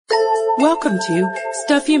Welcome to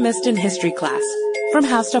Stuff You Missed in History Class from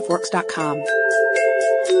HowStuffWorks.com.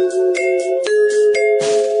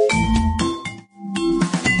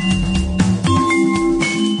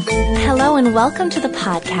 Hello and welcome to the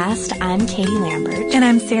podcast. I'm Katie Lambert. And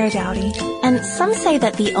I'm Sarah Dowdy. And some say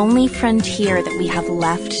that the only frontier that we have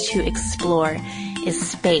left to explore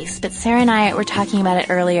is space. But Sarah and I were talking about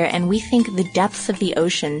it earlier, and we think the depths of the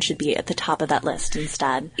ocean should be at the top of that list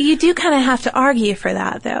instead. You do kind of have to argue for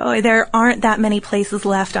that, though. There aren't that many places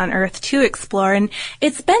left on Earth to explore, and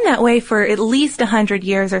it's been that way for at least 100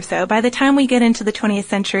 years or so. By the time we get into the 20th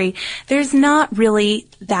century, there's not really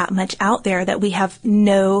that much out there that we have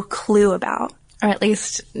no clue about. Or at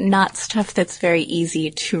least not stuff that's very easy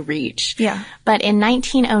to reach. Yeah. But in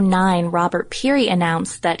 1909, Robert Peary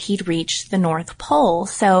announced that he'd reached the North Pole.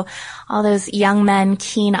 So all those young men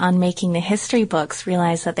keen on making the history books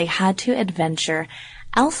realized that they had to adventure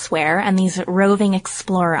elsewhere, and these roving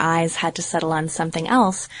explorer eyes had to settle on something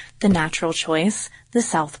else, the natural choice, the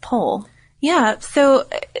South Pole. Yeah, so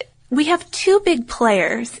we have two big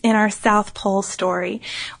players in our South Pole story.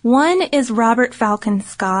 One is Robert Falcon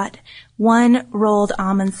Scott, one Roald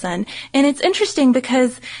Amundsen. And it's interesting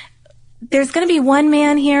because there's going to be one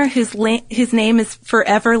man here whose name is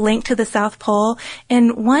forever linked to the South Pole,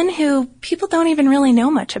 and one who people don't even really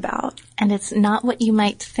know much about. And it's not what you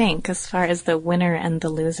might think as far as the winner and the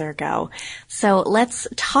loser go. So let's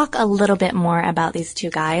talk a little bit more about these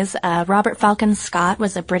two guys. Robert Falcon Scott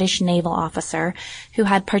was a British naval officer who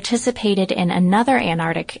had participated in another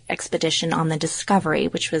Antarctic expedition on the Discovery,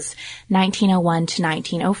 which was 1901 to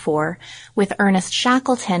 1904, with Ernest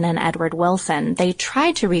Shackleton and Edward Wilson. They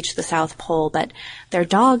tried to reach the South Pole, but their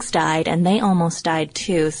dogs died, and they almost died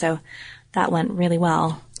too, so that went really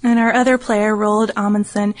well. And our other player, Roald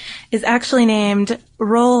Amundsen, is actually named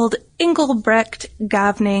Roald Engelbrecht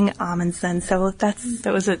Gavning Amundsen. So that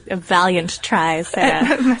was a valiant try,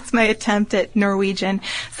 Sarah. That's my attempt at Norwegian.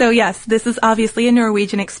 So yes, this is obviously a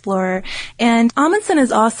Norwegian explorer. And Amundsen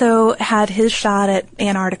has also had his shot at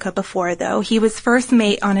Antarctica before, though. He was first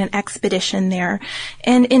mate on an expedition there.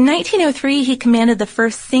 And in 1903, he commanded the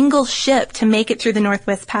first single ship to make it through the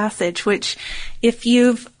Northwest Passage, which, if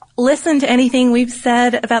you've listen to anything we've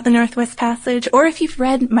said about the Northwest Passage, or if you've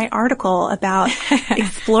read my article about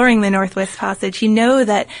exploring the Northwest Passage, you know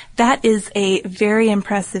that that is a very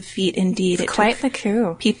impressive feat indeed. It's quite the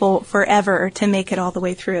coup. People forever to make it all the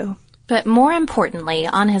way through. But more importantly,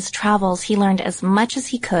 on his travels, he learned as much as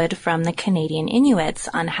he could from the Canadian Inuits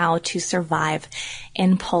on how to survive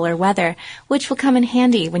in polar weather, which will come in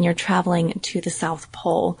handy when you're traveling to the South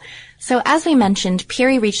Pole. So as we mentioned,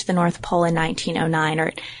 Peary reached the North Pole in 1909,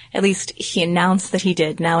 or at least he announced that he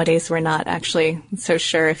did. Nowadays, we're not actually so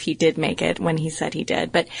sure if he did make it when he said he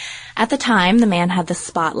did. But at the time, the man had the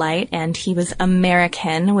spotlight, and he was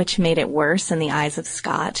American, which made it worse in the eyes of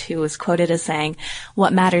Scott, who was quoted as saying,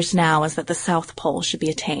 "What matters now is that the South Pole should be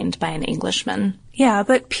attained by an Englishman." Yeah,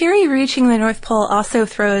 but Peary reaching the North Pole also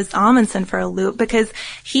throws Amundsen for a loop because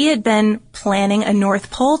he had been planning a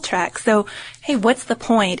North Pole trek. So, hey, what's the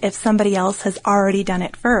point if somebody else has already done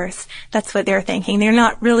it first? That's what they're thinking. They're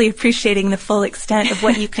not really appreciating the full extent of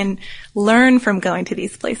what you can learn from going to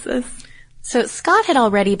these places. So Scott had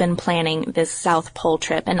already been planning this South Pole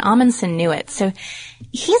trip, and Amundsen knew it. So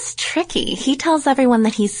he's tricky. He tells everyone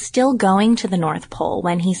that he's still going to the North Pole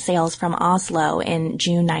when he sails from Oslo in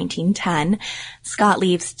June 1910. Scott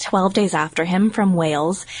leaves 12 days after him from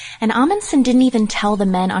Wales, and Amundsen didn't even tell the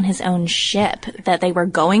men on his own ship that they were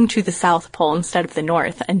going to the South Pole instead of the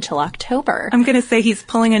North until October. I'm going to say he's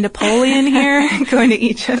pulling a Napoleon here, going to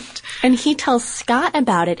Egypt. And he tells Scott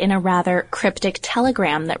about it in a rather cryptic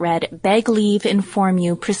telegram that read, "Beg leave inform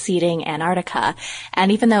you preceding Antarctica."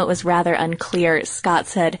 And even though it was rather unclear, Scott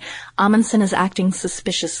said, "Amundsen is acting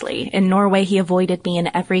suspiciously. In Norway, he avoided me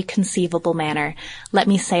in every conceivable manner. Let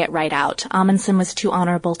me say it right out. Amundsen was too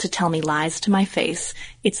honorable to tell me lies to my face.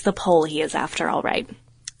 It's the pole he is after, all right."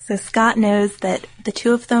 So Scott knows that the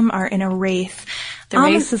two of them are in a race. The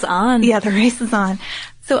race is on. Yeah, the race is on.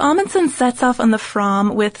 So Amundsen sets off on the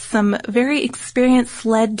Fram with some very experienced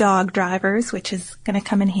sled dog drivers, which is going to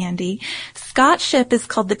come in handy. Scott's ship is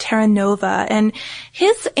called the Terra Nova, and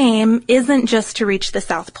his aim isn't just to reach the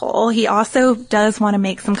South Pole. He also does want to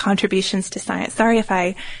make some contributions to science. Sorry if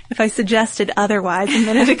I suggested otherwise a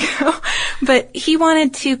minute ago, but he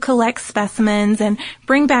wanted to collect specimens and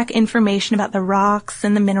bring back information about the rocks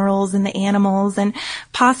and the minerals and the animals and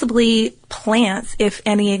possibly plants, if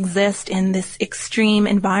any exist in this extreme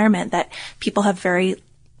environment that people have very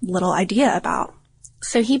little idea about.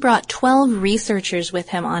 So he brought 12 researchers with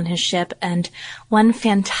him on his ship and one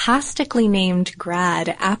fantastically named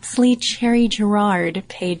grad, Apsley Cherry Gerard,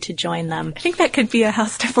 paid to join them. I think that could be a How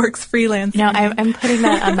Stuff Works freelance. No, I'm putting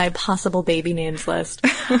that on my possible baby names list.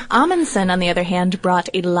 Amundsen, on the other hand, brought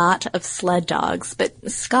a lot of sled dogs,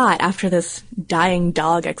 but Scott, after this dying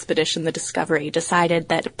dog expedition, the Discovery, decided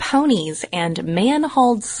that ponies and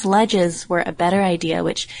man-hauled sledges were a better idea,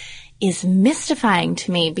 which is mystifying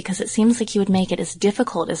to me because it seems like he would make it as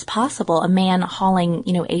difficult as possible. A man hauling,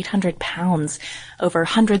 800 pounds over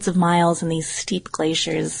hundreds of miles in these steep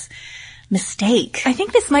glaciers. Mistake. I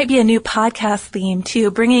think this might be a new podcast theme too,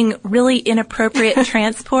 bringing really inappropriate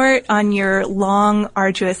transport on your long,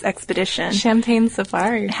 arduous expedition. Champagne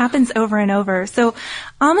safari. It happens over and over. So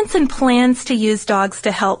Amundsen plans to use dogs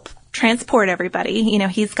to help transport everybody.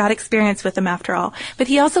 He's got experience with them after all. But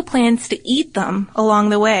he also plans to eat them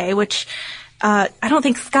along the way, which I don't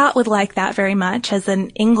think Scott would like that very much as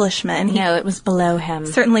an Englishman. No, it was below him.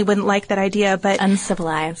 Certainly wouldn't like that idea, but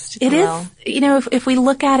uncivilized. It is, if we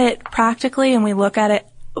look at it practically and we look at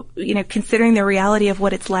it, considering the reality of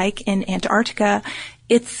what it's like in Antarctica,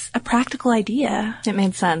 it's a practical idea. It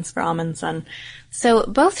made sense for Amundsen. So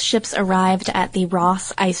both ships arrived at the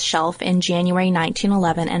Ross Ice Shelf in January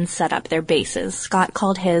 1911 and set up their bases. Scott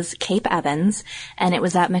called his Cape Evans, and it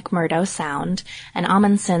was at McMurdo Sound, and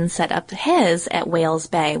Amundsen set up his at Whales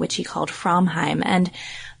Bay, which he called Framheim. And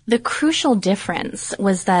the crucial difference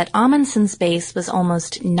was that Amundsen's base was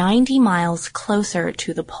almost 90 miles closer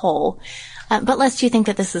to the pole. But lest you think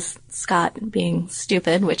that this is Scott being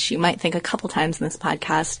stupid, which you might think a couple times in this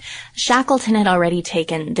podcast, Shackleton had already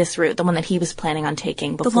taken this route, the one that he was planning on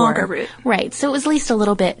taking before. The longer route. Right. So it was at least a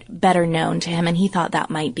little bit better known to him, and he thought that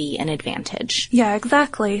might be an advantage. Yeah,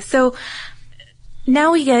 exactly. So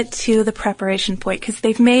now we get to the preparation point, because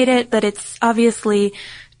they've made it, but it's obviously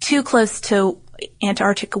too close to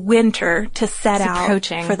Antarctic winter to set out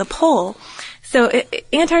for the pole. So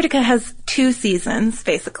Antarctica has 2 seasons,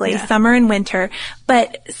 basically, summer and winter.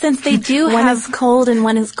 But since they do one is cold and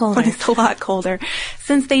one is colder. One is a lot colder.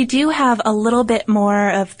 Since they do have a little bit more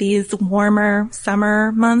of these warmer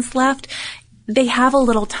summer months left, they have a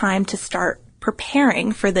little time to start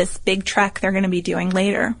preparing for this big trek they're going to be doing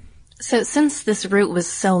later. So since this route was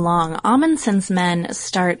so long, Amundsen's men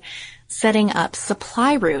start setting up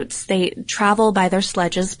supply routes. They travel by their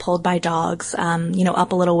sledges pulled by dogs,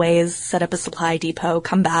 up a little ways, set up a supply depot,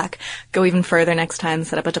 come back, go even further next time,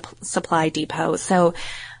 set up a supply depot. So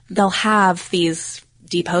they'll have these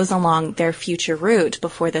depots along their future route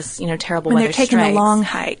before this, terrible weather strikes. When they're taking a long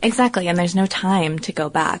hike. Exactly, and there's no time to go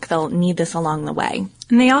back. They'll need this along the way.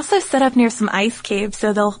 And they also set up near some ice caves,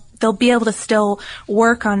 so they'll be able to still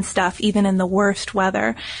work on stuff even in the worst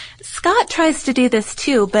weather. Scott tries to do this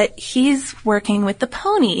too, but he's working with the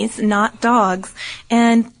ponies, not dogs.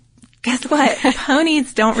 And guess what?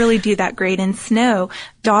 Ponies don't really do that great in snow.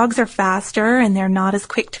 Dogs are faster and they're not as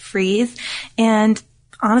quick to freeze. And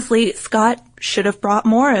honestly, Scott should have brought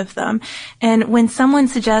more of them. And when someone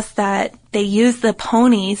suggests that they use the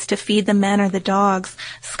ponies to feed the men or the dogs,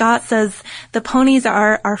 Scott says, the ponies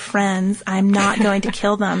are our friends. I'm not going to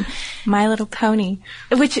kill them. My Little Pony.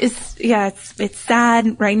 Which is, it's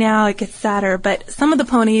sad right now. It gets sadder, but some of the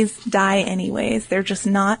ponies die anyways. They're just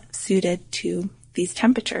not suited to these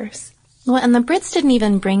temperatures. Well, and the Brits didn't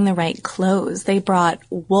even bring the right clothes. They brought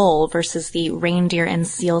wool versus the reindeer and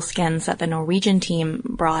seal skins that the Norwegian team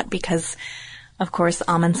brought because, of course,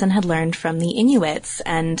 Amundsen had learned from the Inuits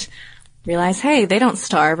and realized, hey, they don't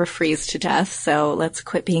starve or freeze to death, so let's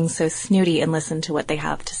quit being so snooty and listen to what they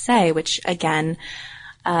have to say, which, again,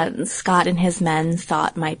 Scott and his men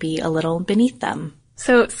thought might be a little beneath them.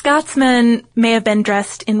 So Scott's men may have been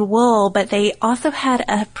dressed in wool, but they also had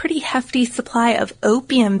a pretty hefty supply of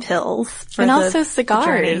opium pills for and also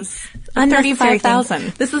cigars.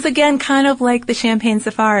 35,000. This is again kind of like the Champagne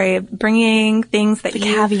Safari, bringing things that the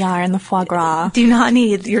caviar and the foie gras do not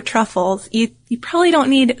need. Your truffles. You probably don't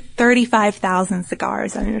need 35,000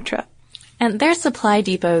 cigars on your trip. And their supply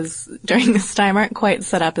depots during this time aren't quite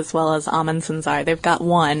set up as well as Amundsen's are. They've got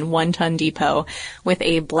one-ton depot with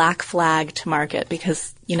a black flag to market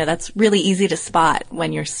because, that's really easy to spot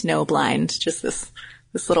when you're snow blind. Just this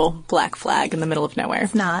little black flag in the middle of nowhere.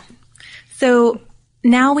 It's not. So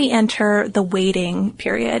now we enter the waiting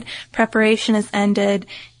period. Preparation has ended.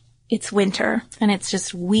 It's winter. And it's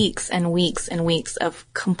just weeks and weeks and weeks of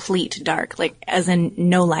complete dark, as in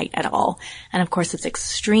no light at all. And of course it's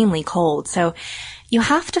extremely cold. So you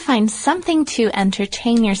have to find something to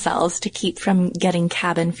entertain yourselves to keep from getting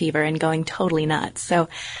cabin fever and going totally nuts. So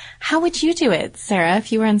how would you do it, Sarah,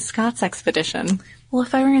 if you were in Scott's expedition? Well,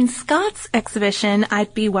 if I were in Scott's exhibition,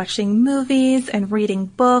 I'd be watching movies and reading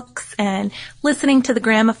books and listening to the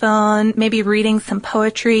gramophone, maybe reading some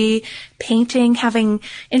poetry, painting, having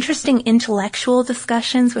interesting intellectual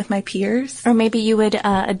discussions with my peers. Or maybe you would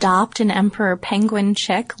adopt an emperor penguin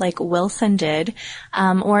chick like Wilson did,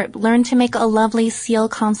 or learn to make a lovely seal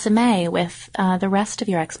consommé with the rest of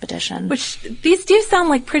your expedition. Which, these do sound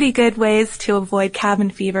like pretty good ways to avoid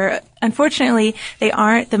cabin fever. Unfortunately, they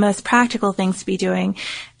aren't the most practical things to be doing,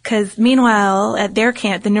 because meanwhile, at their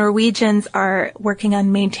camp, the Norwegians are working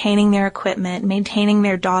on maintaining their equipment, maintaining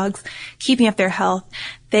their dogs, keeping up their health.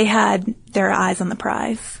 They had their eyes on the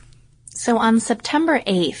prize. So on September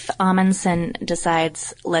 8th, Amundsen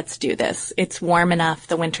decides, let's do this. It's warm enough.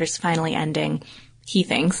 The winter's finally ending, he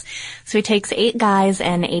thinks. So he takes 8 guys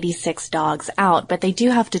and 86 dogs out, but they do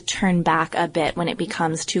have to turn back a bit when it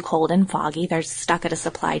becomes too cold and foggy. They're stuck at a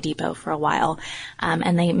supply depot for a while,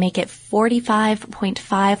 and they make it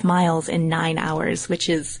 45.5 miles in 9 hours, which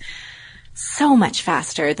is so much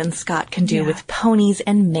faster than Scott can do with ponies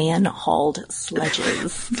and man-hauled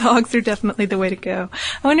sledges. Dogs are definitely the way to go.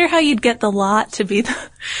 I wonder how you'd get the lot to be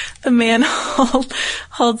the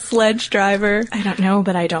man-hauled sledge driver. I don't know,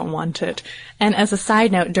 but I don't want it. And as a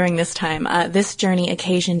side note, during this time, this journey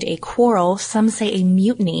occasioned a quarrel, some say a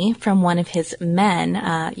mutiny, from one of his men,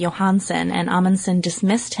 Johansen, and Amundsen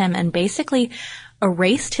dismissed him and basically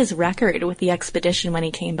erased his record with the expedition when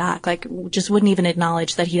he came back, like just wouldn't even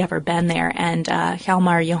acknowledge that he'd ever been there. And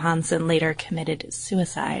Hjalmar Johansen later committed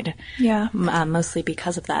suicide. Yeah. Mostly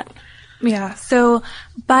because of that. Yeah. So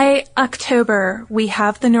by October, we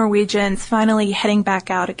have the Norwegians finally heading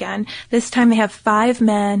back out again. This time they have 5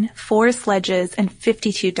 men, 4 sledges, and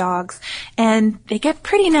 52 dogs. And they get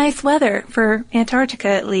pretty nice weather for Antarctica,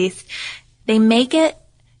 at least. They make it,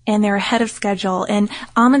 and they're ahead of schedule. And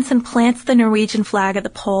Amundsen plants the Norwegian flag at the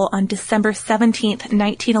pole on December 17th,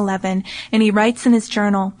 1911, and he writes in his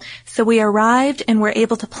journal, "So we arrived and were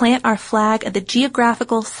able to plant our flag at the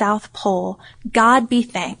geographical South Pole. God be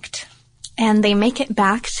thanked." And they make it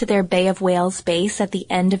back to their Bay of Whales base at the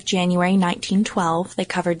end of January 1912. They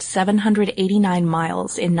covered 789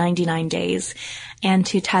 miles in 99 days. And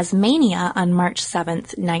to Tasmania on March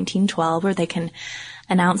 7th, 1912, where they can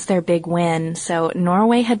announce their big win. So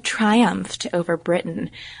Norway had triumphed over Britain,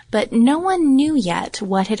 but no one knew yet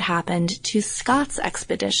what had happened to Scott's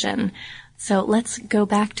expedition. So let's go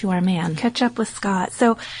back to our man. Catch up with Scott.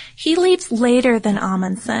 So he leaves later than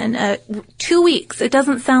Amundsen, 2 weeks. It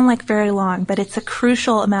doesn't sound like very long, but it's a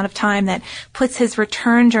crucial amount of time that puts his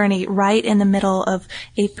return journey right in the middle of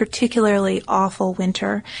a particularly awful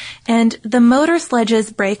winter. And the motor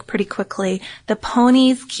sledges break pretty quickly. The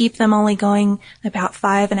ponies keep them only going about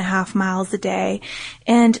 5.5 miles a day.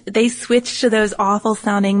 And they switch to those awful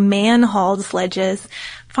sounding man-hauled sledges.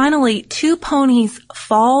 Finally, 2 ponies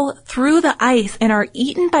fall through the ice and are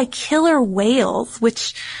eaten by killer whales,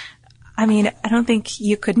 which, I mean, I don't think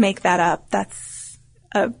you could make that up. That's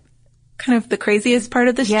kind of the craziest part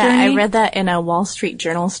of this journey. Yeah, I read that in a Wall Street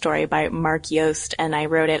Journal story by Mark Yost, and I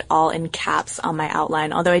wrote it all in caps on my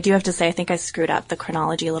outline. Although I do have to say, I think I screwed up the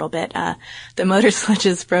chronology a little bit. The motor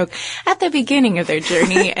sledges broke at the beginning of their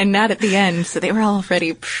journey and not at the end, so they were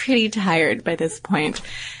already pretty tired by this point.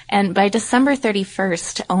 And by December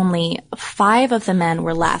 31st, only 5 of the men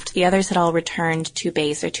were left. The others had all returned to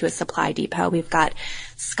base or to a supply depot. We've got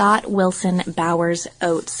Scott, Wilson, Bowers,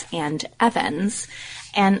 Oates, and Evans.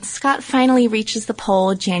 And Scott finally reaches the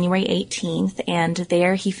pole January 18th, and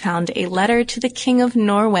there he found a letter to the King of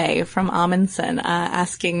Norway from Amundsen,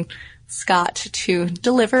 asking Scott to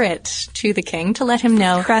deliver it to the king to let him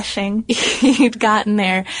know crushing he'd gotten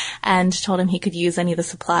there, and told him he could use any of the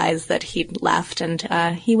supplies that he'd left, and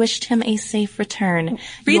he wished him a safe return.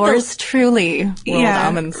 Yours truly, Roald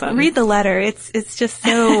Amundsen. Read the letter. It's just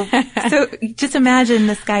so just imagine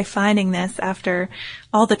this guy finding this after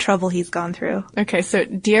all the trouble he's gone through. Okay, so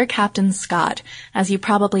dear Captain Scott, as you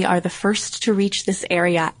probably are the first to reach this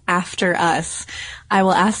area after us, I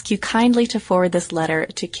will ask you kindly to forward this letter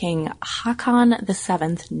to King Haakon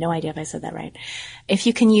VII. No idea if I said that right. If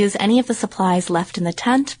you can use any of the supplies left in the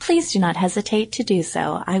tent, please do not hesitate to do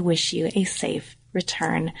so. I wish you a safe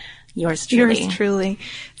return. Yours truly. Yours truly.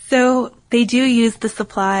 So they do use the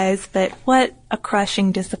supplies, but what a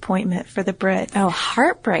crushing disappointment for the Brits. Oh,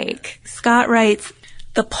 heartbreak. Scott writes,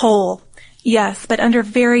 "The pole. Yes, but under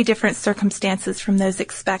very different circumstances from those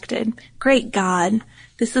expected. Great God.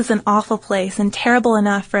 This is an awful place and terrible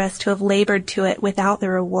enough for us to have labored to it without the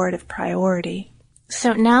reward of priority."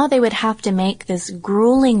 So now they would have to make this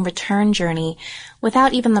grueling return journey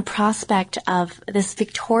without even the prospect of this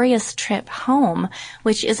victorious trip home,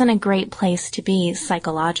 which isn't a great place to be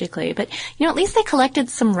psychologically. But, at least they collected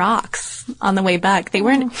some rocks on the way back. They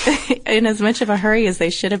weren't in as much of a hurry as they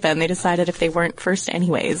should have been. They decided if they weren't first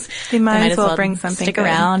anyways, they might as well bring something stick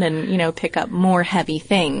around and, pick up more heavy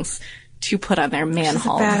things to put on their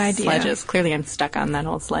man-haul sledges. Clearly I'm stuck on that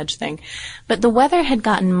whole sledge thing. But the weather had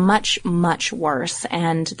gotten much, much worse,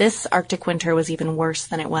 and this Arctic winter was even worse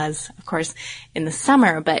than it was, of course, in the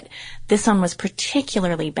summer, but this one was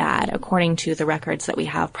particularly bad, according to the records that we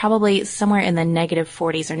have, probably somewhere in the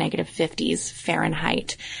 -40s or -50s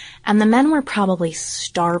Fahrenheit. And the men were probably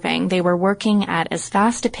starving. They were working at as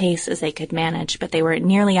fast a pace as they could manage, but they were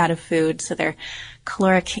nearly out of food, so their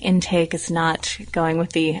caloric intake is not going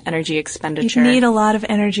with the energy expenditure. You need a lot of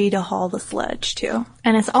energy to haul the sledge, too.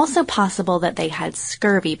 And it's also possible that they had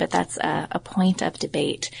scurvy, but that's a point of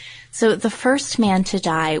debate. So the first man to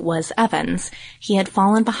die was Evans. He had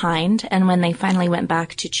fallen behind, and when they finally went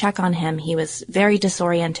back to check on him, he was very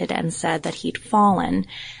disoriented and said that he'd fallen,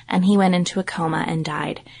 and he went into a coma and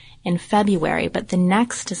died in February. But the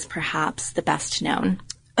next is perhaps the best known.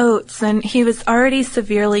 Oates, and he was already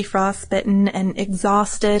severely frostbitten and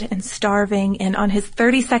exhausted and starving, and on his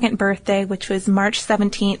 32nd birthday, which was March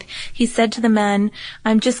 17th, he said to the men,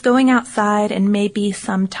 "I'm just going outside and maybe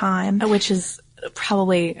some time." Which is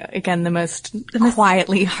probably, again, the most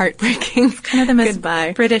quietly heartbreaking kind of the most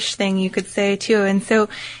goodbye. British thing you could say, too. And so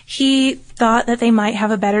he thought that they might have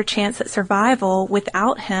a better chance at survival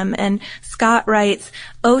without him, and Scott writes,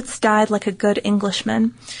 "Oates died like a good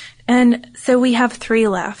Englishman." And so we have 3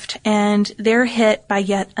 left, and they're hit by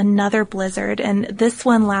yet another blizzard, and this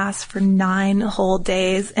one lasts for 9 whole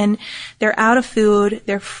days, and they're out of food,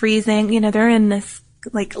 they're freezing, they're in this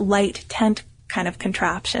light tent kind of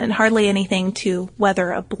contraption, hardly anything to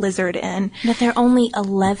weather a blizzard in. But they're only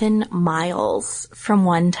 11 miles from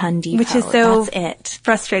One Ton Depot. Which is so That's it.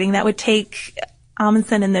 Frustrating. That would take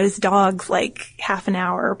Amundsen and those dogs half an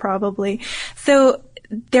hour probably. So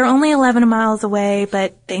they're only 11 miles away,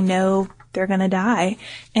 but they know they're going to die.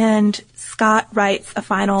 And Scott writes a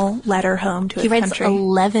final letter home to his country. He writes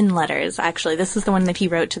 11 letters, actually. This is the one that he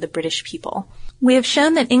wrote to the British people. "We have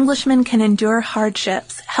shown that Englishmen can endure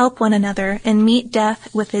hardships, help one another, and meet death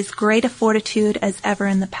with as great a fortitude as ever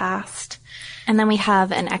in the past." And then we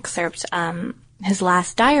have an excerpt, his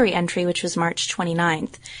last diary entry, which was March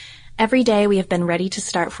 29th. "Every day we have been ready to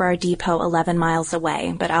start for our depot 11 miles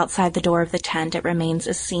away, but outside the door of the tent it remains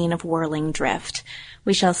a scene of whirling drift.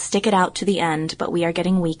 We shall stick it out to the end, but we are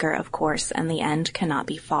getting weaker, of course, and the end cannot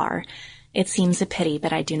be far. It seems a pity,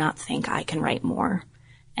 but I do not think I can write more."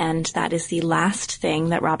 And that is the last thing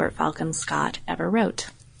that Robert Falcon Scott ever wrote.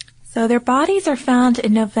 So their bodies are found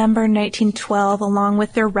in November 1912, along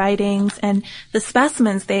with their writings and the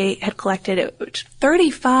specimens they had collected.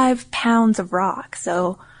 35 pounds of rock,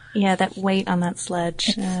 so... Yeah, that weight on that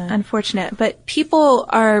sledge. Unfortunate. But people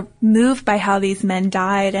are moved by how these men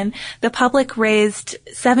died, and the public raised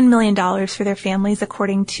 $7 million for their families,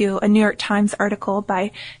 according to a New York Times article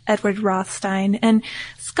by Edward Rothstein. And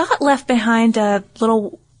Scott left behind a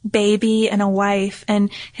little baby and a wife, and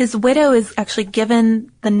his widow is actually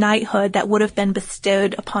given the knighthood that would have been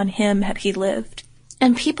bestowed upon him had he lived.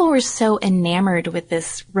 And people were so enamored with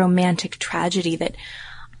this romantic tragedy that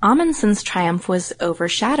Amundsen's triumph was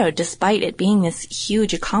overshadowed, despite it being this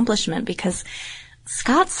huge accomplishment, because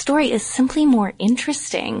Scott's story is simply more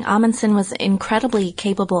interesting. Amundsen was incredibly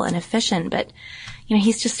capable and efficient, but,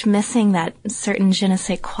 he's just missing that certain je ne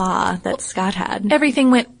sais quoi that Scott had. Everything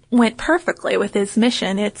went perfectly with his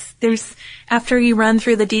mission. After you run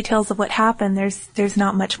through the details of what happened, there's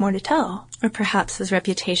not much more to tell. Or perhaps his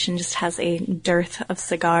reputation just has a dearth of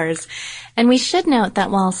cigars. And we should note that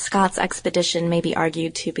while Scott's expedition may be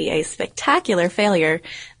argued to be a spectacular failure,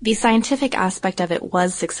 the scientific aspect of it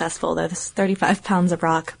was successful, though this 35 pounds of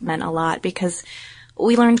rock meant a lot, because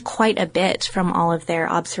we learned quite a bit from all of their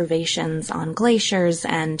observations on glaciers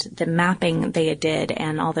and the mapping they did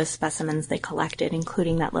and all those specimens they collected,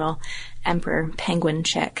 including that little emperor penguin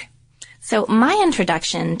chick. So my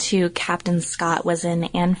introduction to Captain Scott was in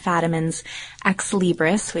Anne Fadiman's Ex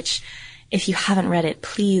Libris, which, if you haven't read it,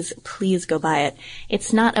 please go buy it.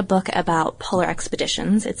 It's not a book about polar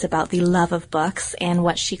expeditions. It's about the love of books and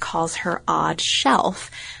what she calls her odd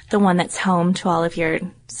shelf, the one that's home to all of your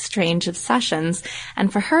strange obsessions.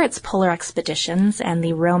 And for her, it's polar expeditions and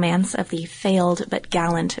the romance of the failed but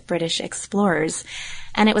gallant British explorers.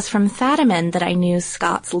 And it was from Fadiman that I knew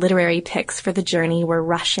Scott's literary picks for the journey were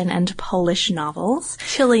Russian and Polish novels.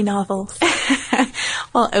 Chilly novels.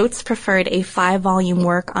 While Oates preferred a 5-volume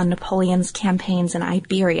work on Napoleon's campaigns in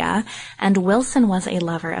Iberia, and Wilson was a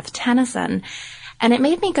lover of Tennyson. And it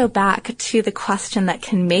made me go back to the question that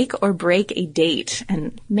can make or break a date,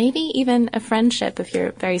 and maybe even a friendship if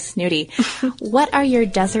you're very snooty. What are your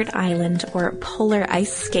desert island or polar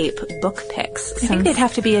ice-scape book picks? I think they'd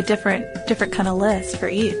have to be a different kind of list for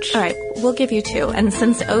each. All right, we'll give you 2. And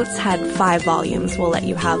since Oates had 5 volumes, we'll let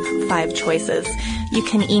you have 5 choices. You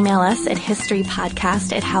can email us at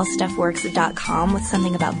historypodcast@howstuffworks.com with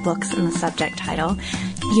something about books in the subject title.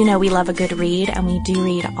 You know we love a good read, and we do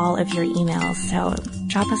read all of your emails, so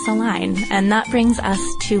drop us a line. And that brings us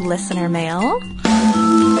to listener mail.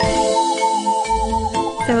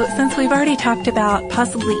 So since we've already talked about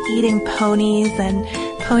possibly eating ponies and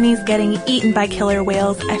ponies getting eaten by killer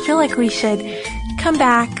whales, I feel like we should come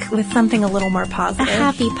back with something a little more positive. A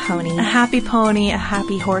happy pony. A happy pony, a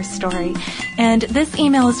happy horse story. And this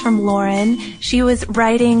email is from Lauren. She was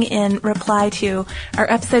writing in reply to our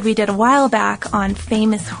episode we did a while back on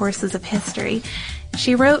famous horses of history.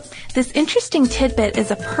 She wrote, "This interesting tidbit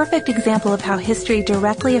is a perfect example of how history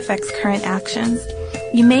directly affects current actions.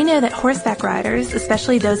 You may know that horseback riders,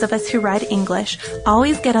 especially those of us who ride English,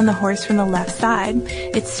 always get on the horse from the left side.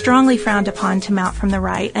 It's strongly frowned upon to mount from the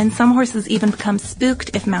right, and some horses even become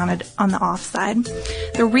spooked if mounted on the off side.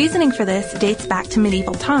 The reasoning for this dates back to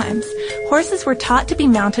medieval times. Horses were taught to be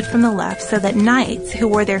mounted from the left so that knights, who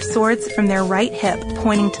wore their swords from their right hip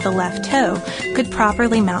pointing to the left toe, could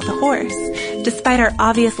properly mount the horse. Despite our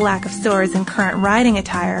obvious lack of swords in current riding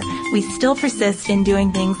attire, we still persist in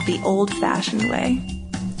doing things the old-fashioned way."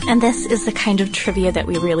 And this is the kind of trivia that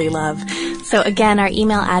we really love. So again, our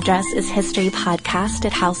email address is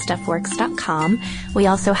historypodcast@howstuffworks.com. We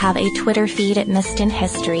also have a Twitter feed at Missed in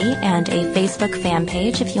History and a Facebook fan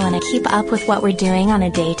page if you want to keep up with what we're doing on a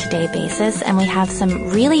day-to-day basis. And we have some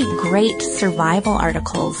really great survival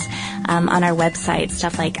articles on our website,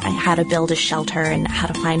 stuff like how to build a shelter and how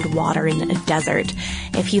to find water in a desert.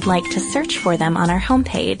 If you'd like to search for them on our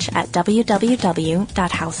homepage at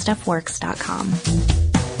www.howstuffworks.com.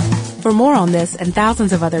 For more on this and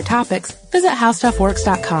thousands of other topics, visit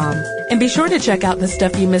howstuffworks.com. And be sure to check out the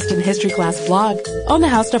Stuff You Missed in History Class blog on the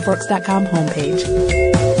howstuffworks.com homepage.